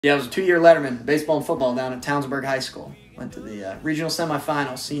Yeah, I was a 2-year letterman, baseball and football down at Townsburg High School. Went to the regional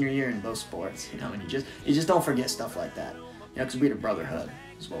semifinals senior year in both sports. You know, and you just don't forget stuff like that. You know, because we had a brotherhood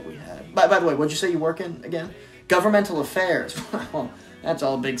is what we had. By the way, what'd you say you work in again? Governmental affairs. Well, that's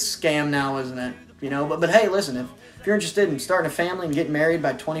all a big scam now, isn't it? You know, but hey, listen, if you're interested in starting a family and getting married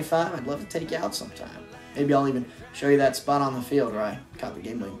by 25, I'd love to take you out sometime. Maybe I'll even show you that spot on the field where I caught the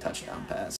game-winning touchdown pass.